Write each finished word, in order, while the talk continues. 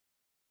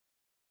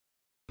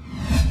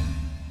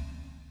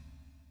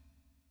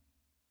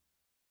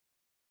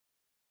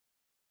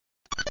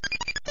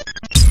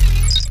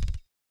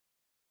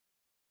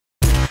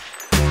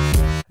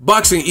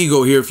Boxing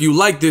Ego here. If you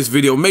like this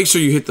video, make sure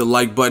you hit the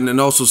like button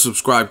and also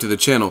subscribe to the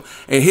channel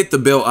and hit the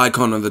bell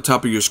icon on the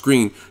top of your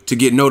screen to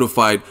get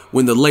notified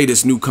when the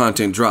latest new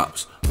content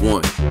drops.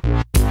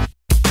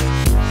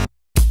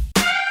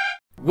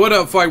 What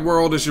up, Fight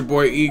World? It's your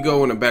boy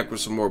Ego and I'm back with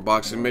some more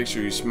boxing. Make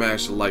sure you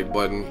smash the like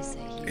button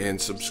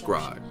and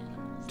subscribe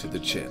to the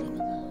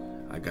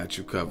channel. I got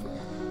you covered.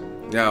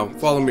 Now,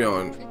 follow me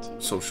on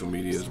social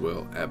media as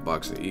well, at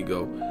Boxing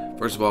Ego.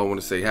 First of all, I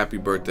want to say happy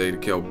birthday to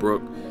Kell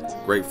Brook.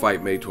 Great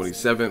fight May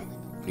 27th.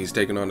 He's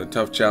taking on a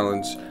tough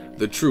challenge,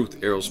 The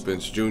Truth, Errol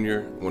Spence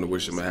Jr. I want to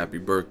wish him a happy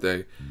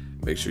birthday.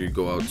 Make sure you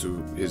go out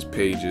to his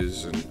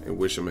pages and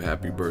wish him a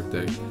happy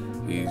birthday.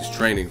 He's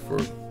training for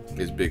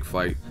his big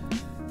fight.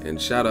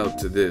 And shout out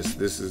to this.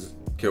 This is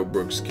Kell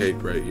Brook's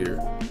cake right here.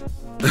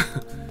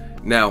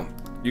 Now,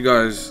 you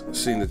guys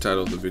seen the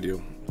title of the video.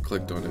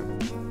 Clicked on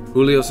it.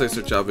 Julio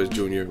Cesar Chavez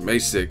Jr. May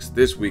 6th,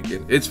 this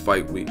weekend. It's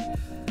fight week.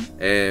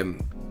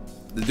 And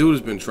the dude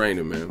has been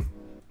training, man.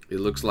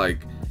 It looks like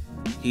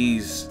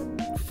he's,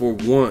 for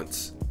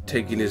once,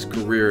 taking his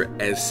career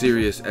as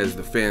serious as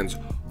the fans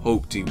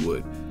hoped he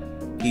would.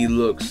 He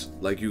looks,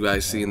 like you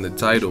guys see in the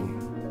title,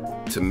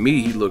 to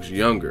me, he looks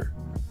younger.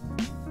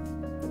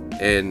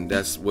 And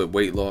that's what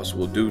weight loss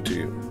will do to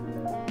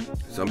you.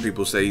 Some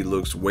people say he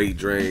looks weight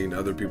drained.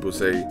 Other people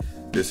say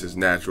this is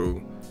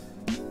natural.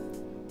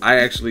 I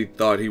actually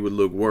thought he would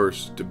look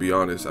worse, to be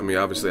honest. I mean,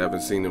 obviously, I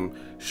haven't seen him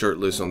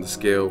shirtless on the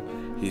scale.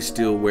 He's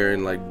still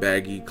wearing like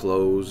baggy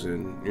clothes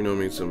and, you know what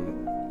I mean,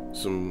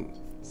 some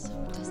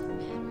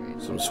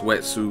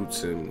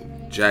sweatsuits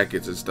and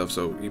jackets and stuff.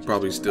 So he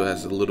probably still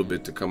has a little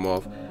bit to come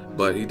off,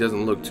 but he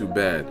doesn't look too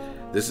bad.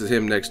 This is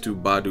him next to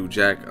Badou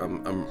Jack.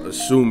 I'm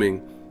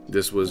assuming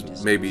this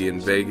was maybe in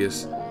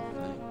Vegas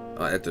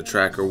at the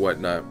track or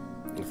whatnot.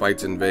 He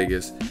fights in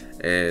Vegas,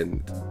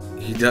 and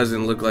he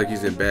doesn't look like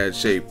he's in bad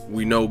shape.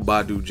 We know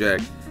Badou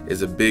Jack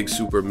is a big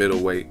super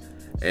middleweight,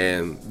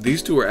 and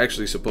these two are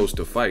actually supposed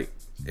to fight,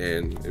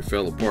 and it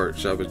fell apart.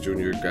 Chavez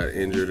Jr. got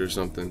injured or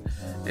something,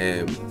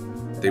 and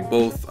they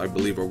both, I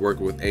believe, are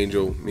working with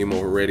Angel Mimo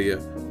Heredia,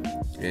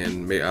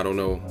 and I don't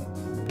know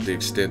the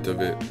extent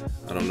of it.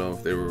 I don't know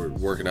if they were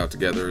working out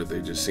together or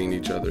they just seen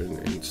each other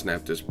and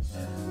snapped this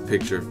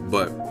picture.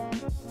 But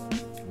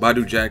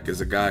Badou Jack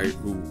is a guy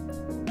who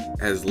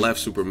has left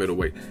super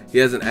middleweight. He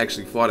hasn't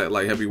actually fought at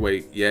light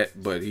heavyweight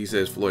yet, but he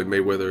says Floyd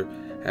Mayweather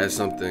has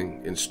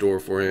something in store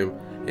for him,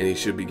 and he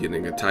should be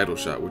getting a title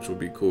shot, which would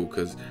be cool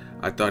because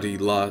I thought he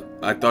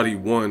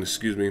won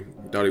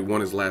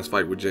his last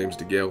fight with James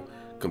DeGale.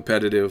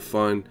 Competitive,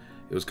 fun.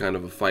 It was kind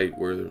of a fight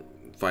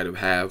of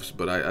halves,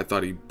 but I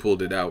thought he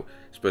pulled it out,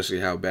 especially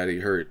how bad he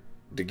hurt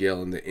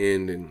DeGale in the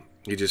end, and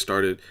he just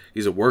started.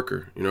 He's a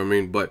worker, you know what I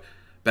mean? But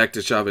back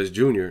to Chavez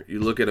Jr., you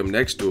look at him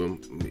next to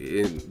him,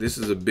 and this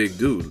is a big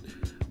dude.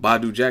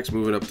 Badou Jack's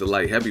moving up to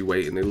light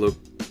heavyweight, and they look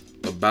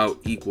about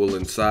equal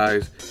in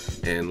size.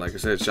 And like I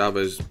said,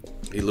 Chavez,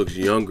 he looks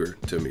younger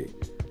to me.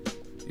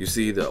 You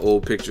see the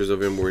old pictures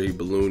of him where he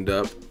ballooned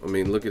up. I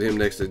mean, look at him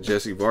next to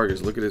Jesse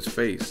Vargas. Look at his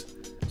face.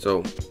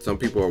 So some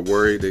people are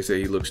worried. They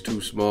say he looks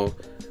too small.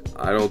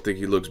 I don't think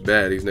he looks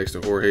bad. He's next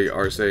to Jorge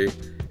Arce.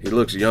 He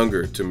looks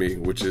younger to me,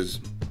 which is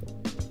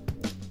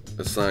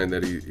a sign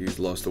that he's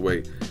lost the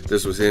weight.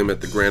 This was him at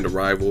the Grand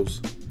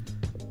Arrivals.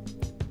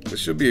 It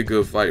should be a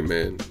good fight,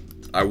 man.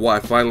 I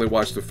finally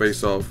watched the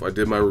face-off. I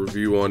did my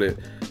review on it.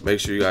 Make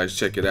sure you guys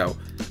check it out.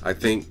 I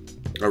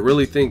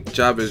really think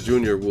Chavez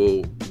Jr.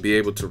 will be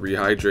able to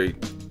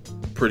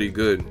rehydrate pretty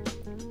good.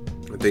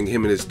 I think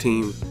him and his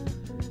team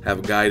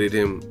have guided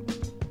him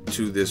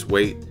to this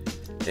weight,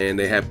 and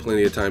they had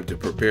plenty of time to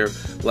prepare.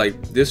 Like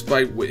this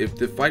fight, if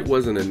the fight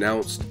wasn't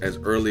announced as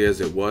early as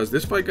it was,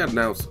 this fight got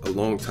announced a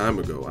long time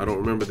ago. I don't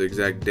remember the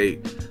exact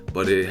date,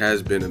 but it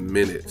has been a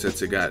minute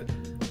since it got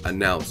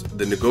announced.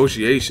 The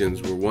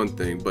negotiations were one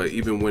thing, but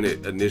even when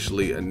it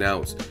initially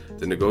announced,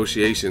 the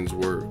negotiations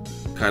were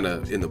kind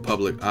of in the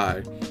public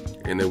eye,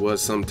 and it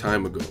was some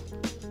time ago.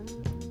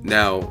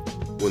 Now,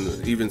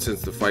 even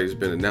since the fight has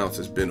been announced,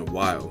 it's been a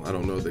while. I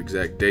don't know the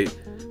exact date.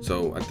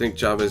 So I think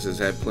Chavez has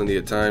had plenty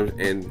of time,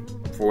 and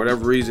for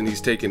whatever reason, he's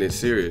taking it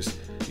serious.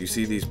 You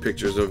see these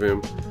pictures of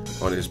him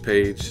on his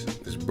page.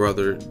 His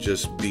brother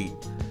just beat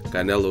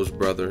Canelo's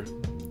brother,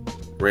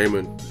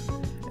 Raymond,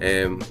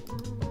 and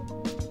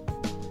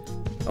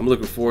I'm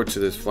looking forward to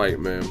this fight,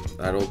 man.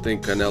 I don't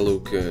think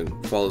Canelo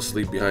can fall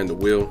asleep behind the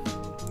wheel.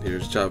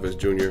 Here's Chavez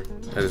Jr.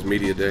 at his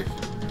media day.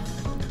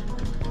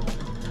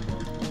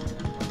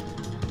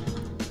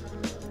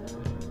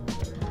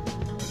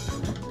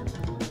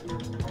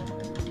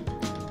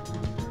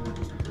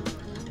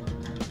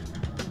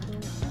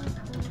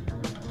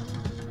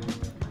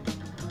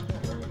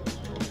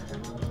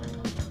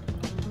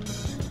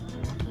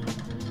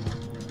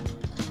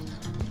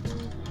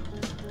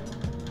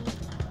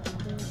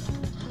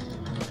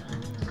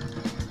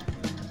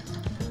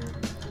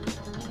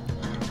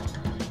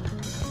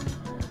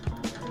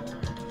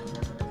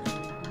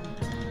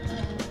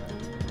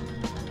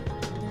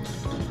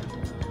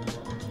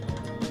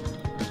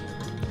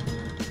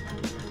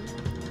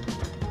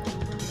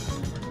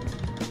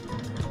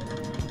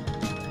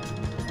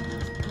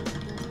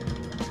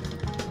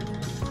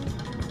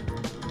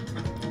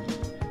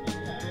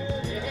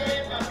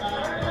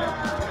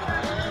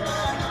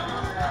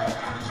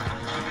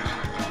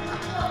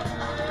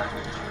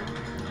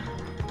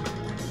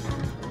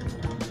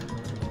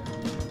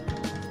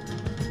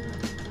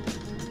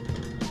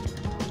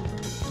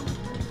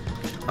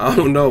 I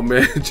don't know,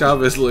 man.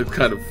 Chavez looked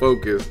kind of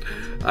focused.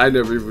 I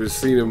never even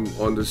seen him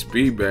on the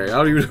speed bag. I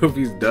don't even know if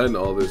he's done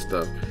all this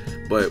stuff.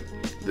 But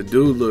the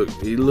dude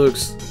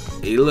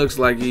looks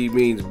like he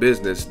means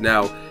business.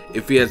 Now,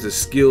 if he has the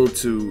skill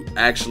to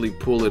actually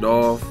pull it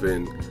off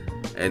and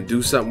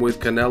do something with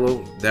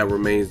Canelo, that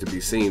remains to be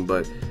seen.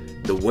 But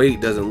the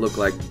weight doesn't look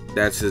like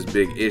that's his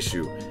big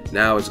issue.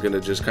 Now it's going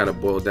to just kind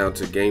of boil down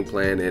to game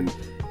plan, and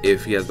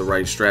if he has the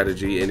right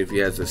strategy and if he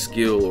has the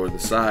skill or the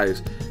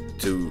size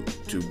to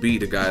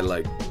beat a guy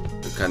like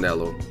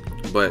Canelo.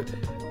 But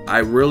I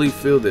really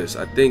feel this.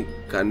 I think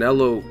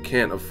Canelo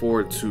can't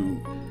afford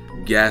to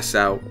gas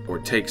out or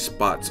take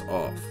spots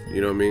off.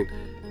 You know what I mean?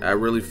 I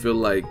really feel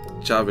like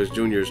Chavez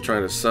Jr. is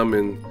trying to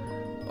summon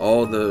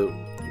all the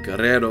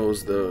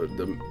guerreros,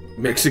 the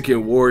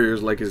Mexican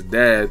warriors like his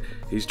dad.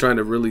 He's trying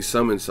to really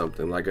summon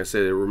something. Like I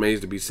said, it remains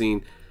to be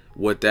seen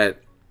what that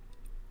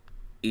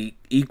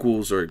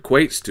equals or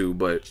equates to,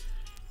 but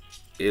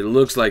it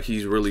looks like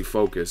he's really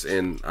focused,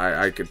 and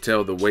I could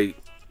tell the weight.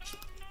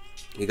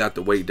 He got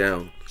the weight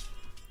down.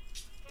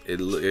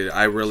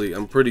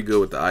 I'm pretty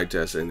good with the eye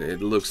test, and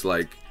it looks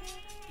like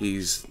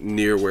he's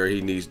near where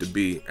he needs to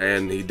be,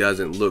 and he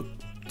doesn't look,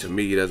 to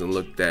me, he doesn't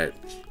look that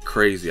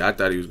crazy. I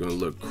thought he was going to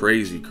look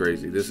crazy.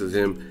 This is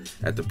him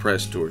at the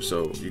press tour,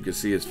 so you can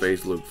see his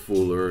face look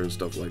fuller and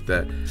stuff like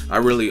that. I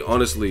really,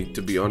 honestly,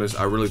 to be honest,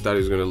 I really thought he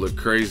was going to look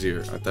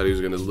crazier. I thought he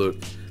was going to look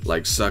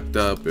like sucked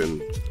up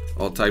and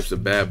all types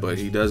of bad, but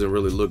he doesn't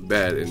really look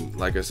bad. And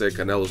like I said,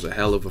 Canelo's a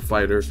hell of a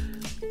fighter.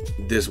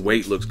 This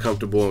weight looks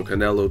comfortable on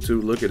Canelo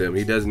too. Look at him.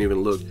 He doesn't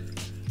even look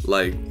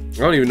like, I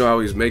don't even know how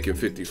he's making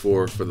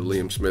 54 for the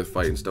Liam Smith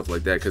fight and stuff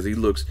like that, because he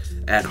looks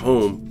at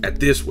home at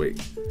this weight.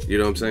 You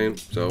know what I'm saying?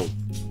 So,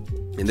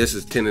 and this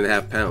is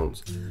 10.5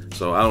 pounds.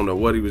 So I don't know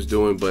what he was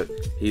doing, but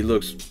he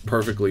looks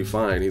perfectly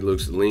fine. He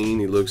looks lean.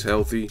 He looks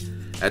healthy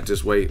at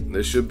this weight.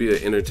 This should be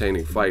an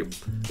entertaining fight.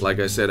 Like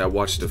I said, I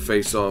watched the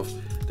face-off.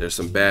 There's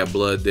some bad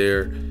blood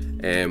there,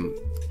 and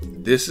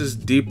this is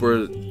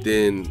deeper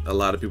than a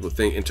lot of people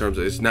think in terms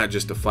of, it's not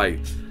just a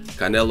fight.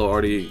 Canelo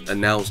already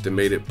announced and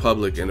made it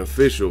public and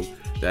official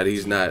that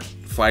he's not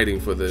fighting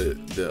for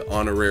the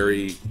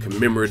honorary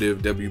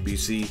commemorative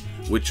WBC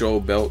with your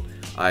belt.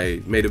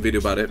 I made a video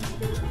about it.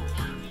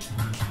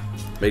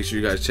 Make sure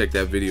you guys check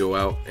that video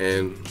out,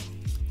 and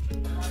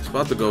it's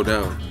about to go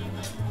down.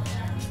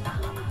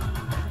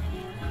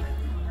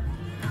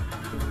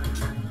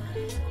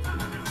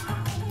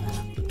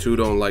 The two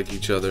don't like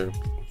each other.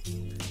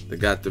 They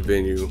got the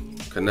venue.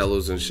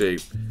 Canelo's in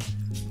shape.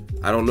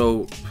 I don't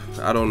know,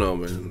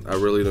 man. I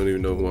really don't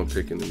even know who I'm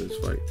picking in this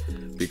fight,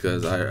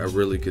 because I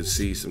really could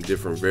see some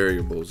different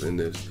variables in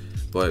this.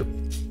 But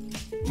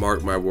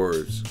mark my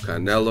words,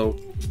 Canelo,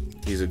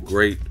 he's a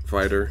great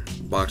fighter,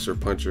 boxer,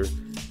 puncher.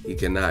 He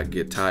cannot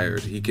get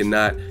tired. He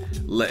cannot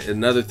let,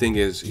 another thing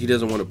is, he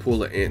doesn't want to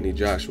pull an Anthony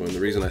Joshua. And the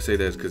reason I say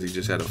that is because he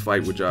just had a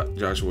fight with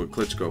Joshua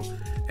Klitschko.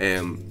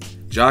 And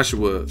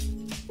Joshua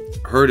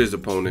hurt his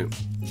opponent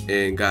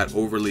and got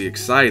overly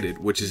excited,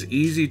 which is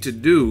easy to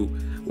do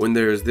when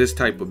there's this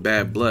type of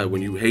bad blood,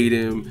 when you hate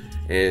him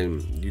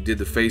and you did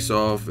the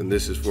face-off and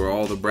this is for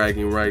all the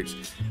bragging rights.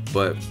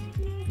 But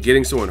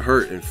getting someone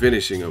hurt and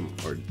finishing them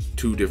are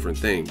two different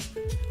things.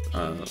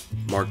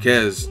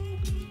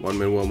 Juan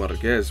Manuel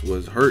Marquez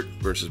was hurt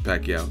versus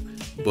Pacquiao,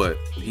 but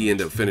he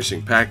ended up finishing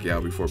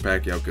Pacquiao before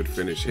Pacquiao could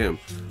finish him.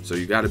 So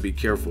you got to be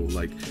careful.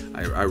 Like,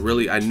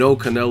 I know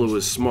Canelo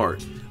is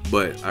smart,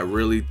 but I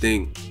really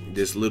think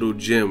this little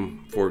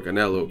gem for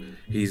Canelo,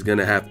 he's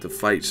gonna have to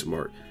fight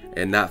smart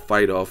and not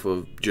fight off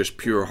of just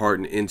pure heart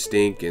and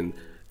instinct and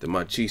the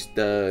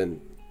machista,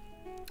 and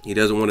he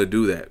doesn't want to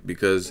do that,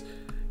 because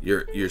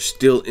you're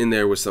still in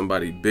there with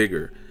somebody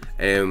bigger.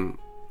 And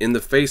in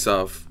the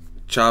face-off,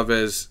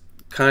 Chavez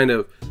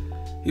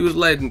he was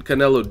letting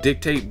Canelo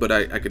dictate, but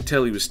I could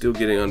tell he was still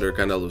getting under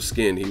Canelo's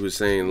skin. He was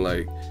saying,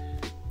 like,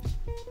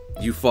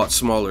 you fought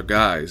smaller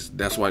guys,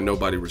 that's why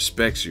nobody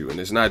respects you. And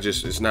it's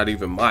not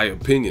even my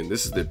opinion.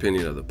 This is the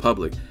opinion of the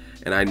public.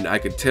 And I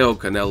could tell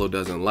Canelo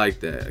doesn't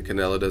like that.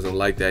 Canelo doesn't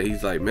like that.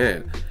 He's like,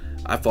 man,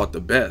 I fought the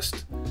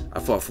best.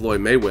 I fought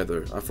Floyd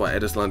Mayweather. I fought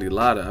Erislandy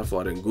Lara. I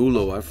fought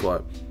Angulo. I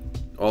fought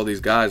all these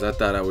guys. I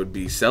thought I would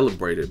be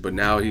celebrated. But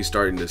now he's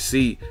starting to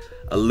see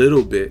a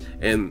little bit.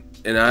 And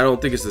I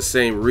don't think it's the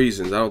same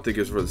reasons. I don't think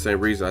it's for the same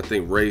reason. I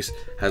think race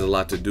has a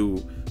lot to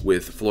do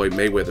with Floyd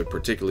Mayweather,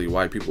 particularly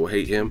why people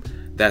hate him.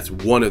 That's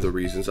one of the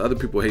reasons. Other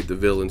people hate the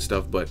villain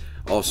stuff, but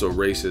also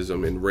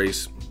racism, and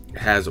race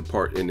has a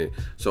part in it.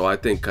 So I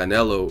think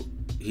Canelo,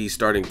 he's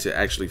starting to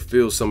actually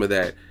feel some of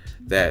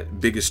that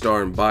biggest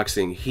star in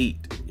boxing heat.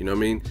 You know what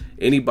I mean?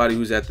 Anybody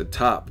who's at the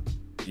top,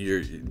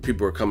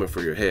 people are coming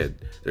for your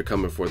head. They're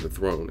coming for the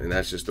throne, and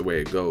that's just the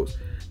way it goes.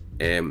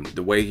 And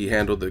the way he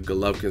handled the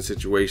Golovkin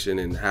situation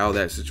and how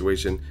that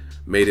situation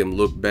made him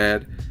look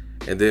bad,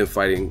 and then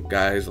fighting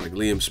guys like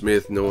Liam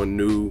Smith, no one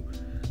knew,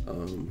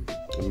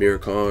 Amir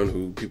Khan,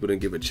 who people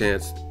didn't give a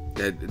chance,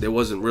 that there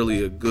wasn't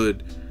really a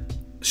good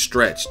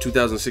stretch.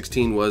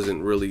 2016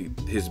 wasn't really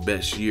his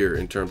best year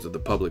in terms of the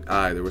public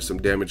eye. There was some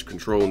damage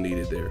control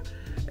needed there.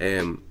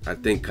 And I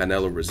think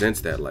Canelo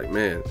resents that. Like,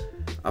 man,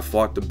 I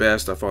fought the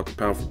best. I fought the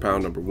pound for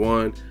pound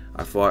 #1.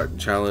 I fought,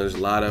 challenged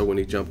Lara when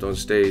he jumped on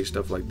stage,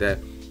 stuff like that.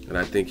 And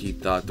I think he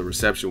thought the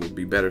reception would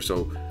be better.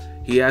 So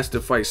he has to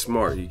fight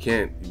smart. He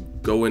can't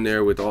go in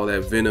there with all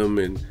that venom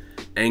and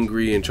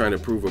angry and trying to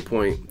prove a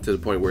point to the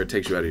point where it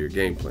takes you out of your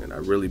game plan. I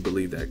really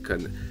believe that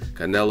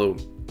Canelo,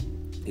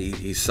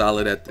 he's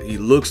solid he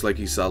looks like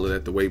he's solid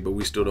at the weight, but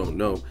we still don't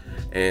know.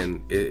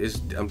 And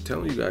I'm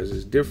telling you guys,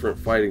 it's different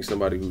fighting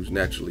somebody who's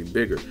naturally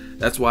bigger.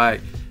 That's why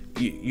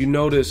you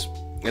notice,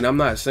 and I'm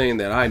not saying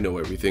that I know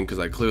everything, because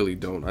I clearly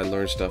don't. I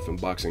learn stuff in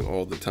boxing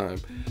all the time.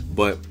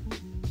 But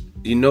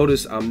you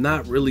notice I'm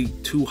not really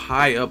too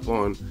high up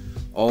on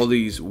all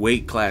these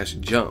weight class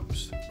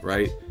jumps,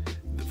 right?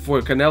 For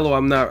Canelo,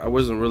 I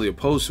wasn't really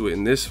opposed to it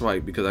in this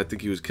fight, because I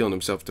think he was killing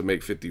himself to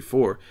make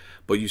 54.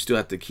 But you still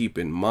have to keep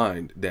in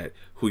mind that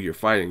who you're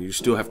fighting, you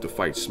still have to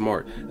fight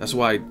smart. That's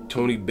why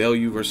Tony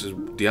Bellew versus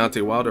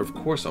Deontay Wilder, of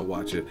course I'll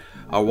watch it.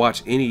 I'll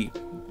watch any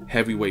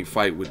heavyweight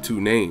fight with 2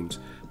 names.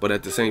 But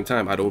at the same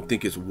time, I don't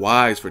think it's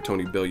wise for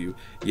Tony Bellew.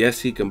 Yes,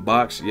 he can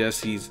box.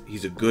 Yes,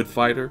 he's a good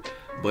fighter.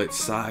 But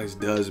size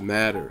does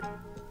matter.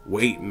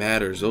 Weight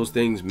matters. Those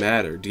things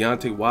matter.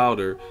 Deontay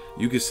Wilder,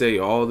 you could say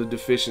all the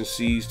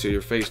deficiencies till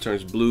your face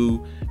turns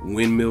blue,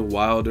 windmill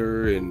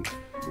Wilder and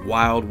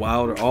wild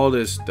Wilder, all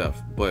this stuff.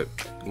 But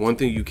one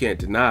thing you can't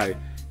deny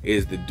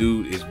is the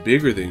dude is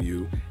bigger than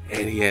you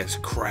and he has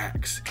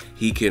cracks.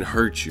 He can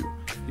hurt you.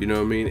 You know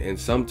what I mean? And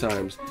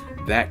sometimes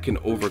that can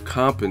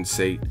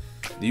overcompensate.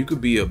 You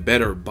could be a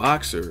better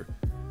boxer,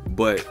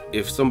 but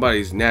if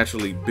somebody's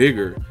naturally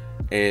bigger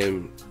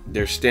and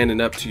they're standing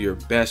up to your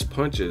best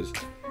punches,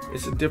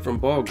 it's a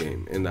different ball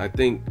game. And I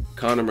think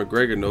Conor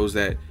McGregor knows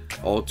that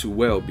all too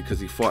well, because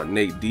he fought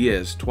Nate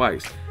Diaz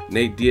twice.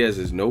 Nate Diaz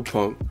is no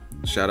punk.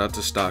 Shout out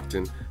to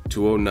Stockton,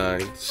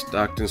 209,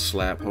 Stockton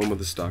slap, home of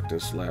the Stockton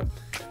slap.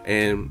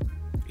 And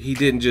he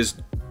didn't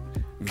just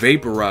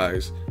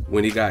vaporize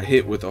when he got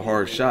hit with a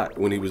hard shot,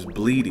 when he was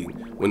bleeding,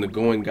 when the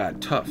going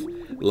got tough.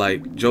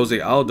 Like Jose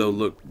Aldo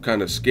looked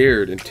kind of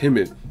scared and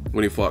timid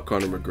when he fought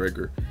Conor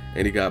McGregor,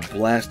 and he got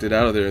blasted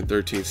out of there in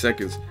 13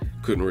 seconds,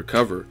 couldn't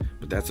recover.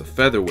 But that's a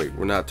featherweight.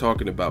 We're not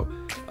talking about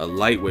a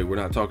lightweight. We're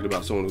not talking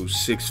about someone who's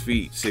 6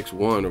 feet,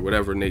 6'1", or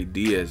whatever Nate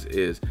Diaz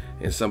is,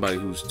 and somebody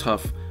who's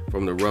tough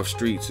from the rough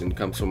streets and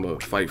comes from a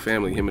fight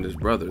family, him and his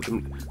brother.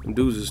 Them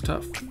dudes is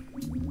tough,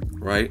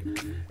 right?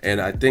 And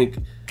I think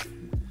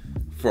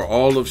for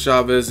all of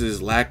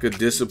Chavez's lack of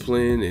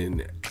discipline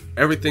and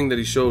everything that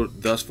he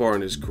showed thus far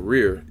in his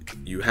career,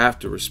 you have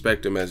to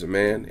respect him as a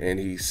man, and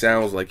he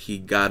sounds like he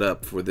got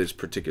up for this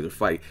particular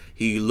fight.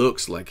 He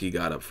looks like he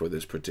got up for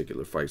this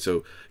particular fight.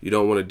 So you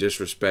don't want to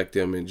disrespect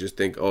him and just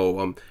think,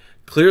 oh,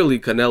 clearly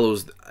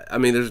Canelo's, I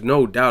mean, there's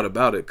no doubt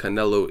about it.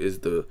 Canelo is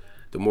the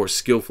more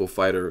skillful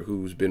fighter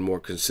who's been more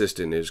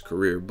consistent in his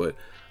career. But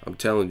I'm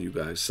telling you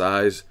guys,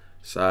 size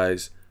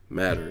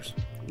matters.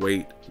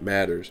 Weight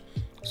matters.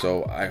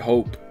 So I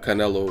hope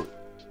Canelo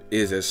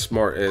is as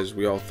smart as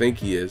we all think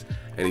he is,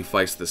 and he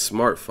fights the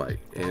smart fight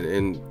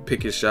and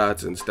pick his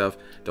shots and stuff.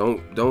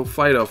 Don't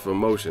fight off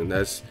emotion.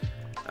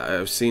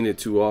 I've seen it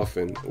too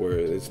often where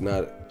it's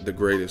not the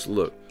greatest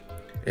look,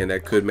 and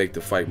that could make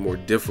the fight more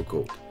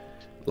difficult,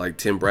 like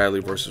Tim Bradley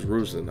versus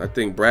Ruslan. I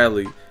think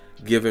Bradley,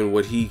 given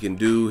what he can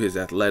do, his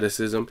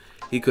athleticism,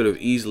 he could have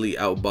easily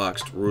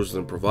outboxed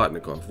Ruslan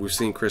Provodnikov. We've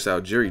seen Chris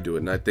Algieri do it,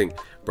 and I think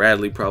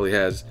Bradley probably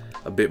has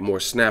a bit more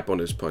snap on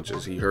his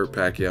punches. He hurt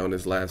Pacquiao in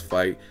his last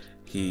fight.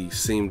 He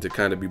seemed to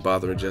kind of be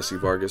bothering Jesse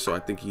Vargas, so I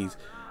think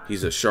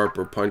he's a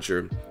sharper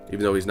puncher. Even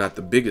though he's not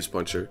the biggest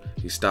puncher,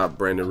 he stopped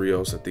Brandon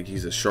Rios. I think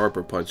he's a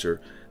sharper puncher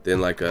than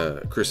like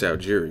a Chris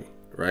Algieri,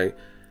 right?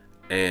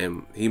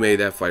 And he made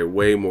that fight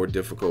way more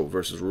difficult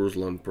versus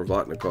Ruslan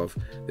Provodnikov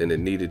than it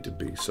needed to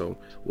be. So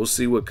we'll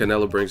see what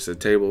Canelo brings to the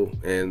table,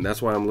 and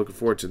that's why I'm looking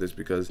forward to this,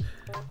 because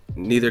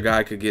neither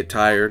guy could get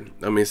tired.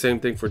 I mean,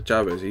 same thing for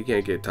Chavez. He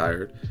can't get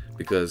tired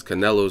because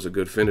Canelo's a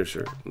good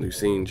finisher. We've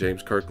seen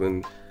James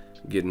Kirkland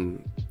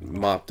getting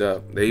mopped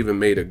up. They even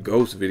made a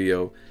ghost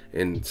video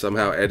and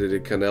somehow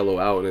edited Canelo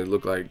out, and it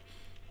looked like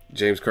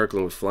James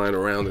Kirkland was flying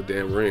around the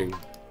damn ring.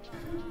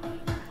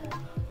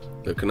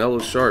 The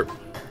Canelo's sharp.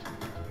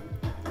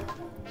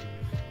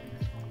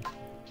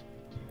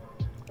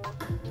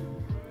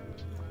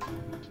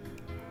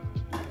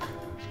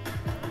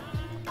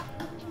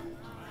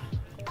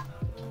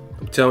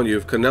 I'm telling you,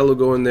 if Canelo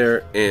go in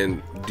there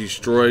and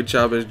destroyed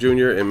Chavez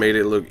Jr. and made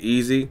it look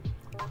easy,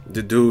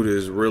 the dude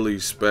is really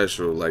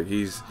special. Like,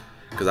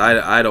 because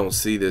I don't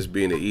see this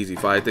being an easy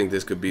fight. I think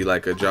this could be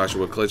like a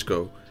Joshua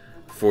Klitschko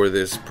for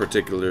this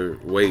particular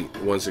weight,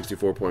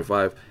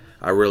 164.5.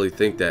 I really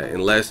think that,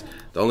 unless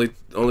the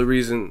only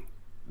reason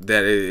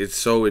that it's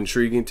so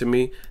intriguing to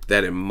me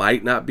that it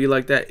might not be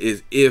like that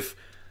is if,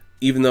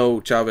 even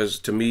though Chavez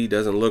to me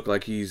doesn't look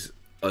like he's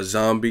a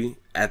zombie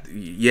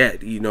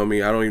yet, you know what I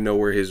mean? I don't even know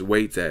where his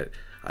weight's at.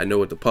 I know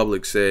what the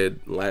public said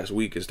last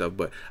week and stuff,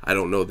 but I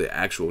don't know the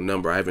actual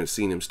number. I haven't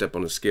seen him step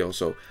on the scale,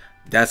 so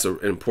that's an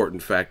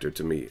important factor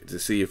to me, to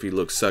see if he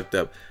looks sucked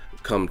up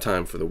come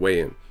time for the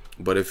weigh-in.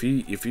 But if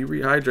he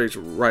rehydrates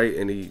right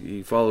and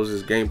he follows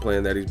his game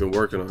plan that he's been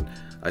working on,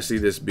 I see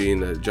this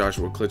being a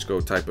Joshua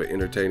Klitschko type of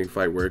entertaining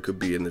fight where it could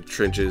be in the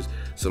trenches,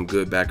 some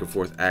good back and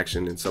forth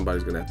action, and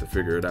somebody's gonna have to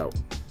figure it out.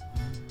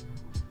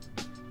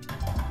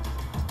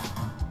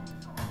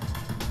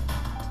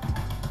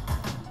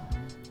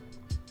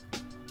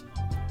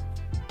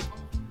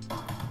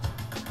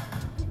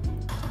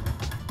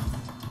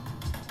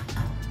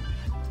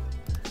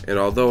 And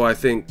although I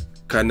think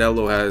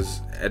Canelo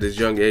has, at his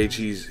young age,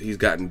 he's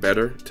gotten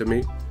better to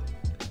me.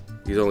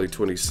 He's only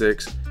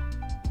 26.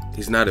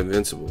 He's not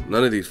invincible.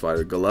 None of these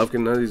fighters,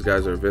 Golovkin, none of these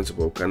guys are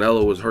invincible.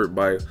 Canelo was hurt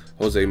by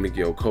Jose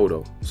Miguel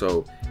Cotto.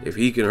 So if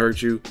he can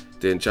hurt you,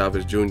 then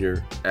Chavez Jr.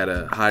 at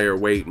a higher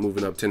weight,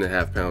 moving up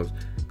 10.5 pounds,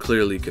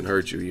 clearly can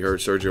hurt you. He hurt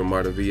Sergio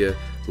Martavia,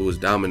 who was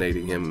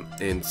dominating him,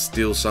 and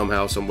still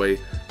somehow, some way,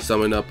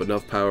 summon up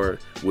enough power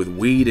with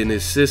weed in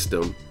his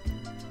system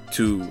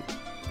to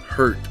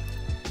hurt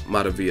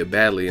Martavia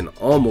badly and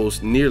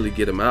almost nearly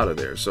get him out of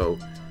there. So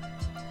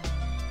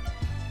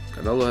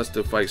Canelo has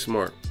to fight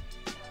smart.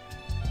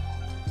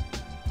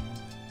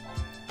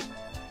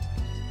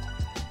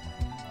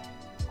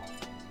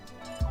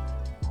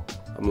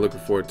 I'm looking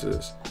forward to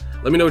this.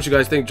 Let me know what you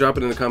guys think. Drop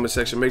it in the comment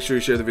section. Make sure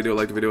you share the video,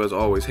 like the video as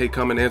always. Hey,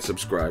 comment and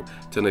subscribe.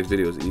 Till next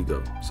video is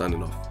Ego,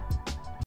 signing off.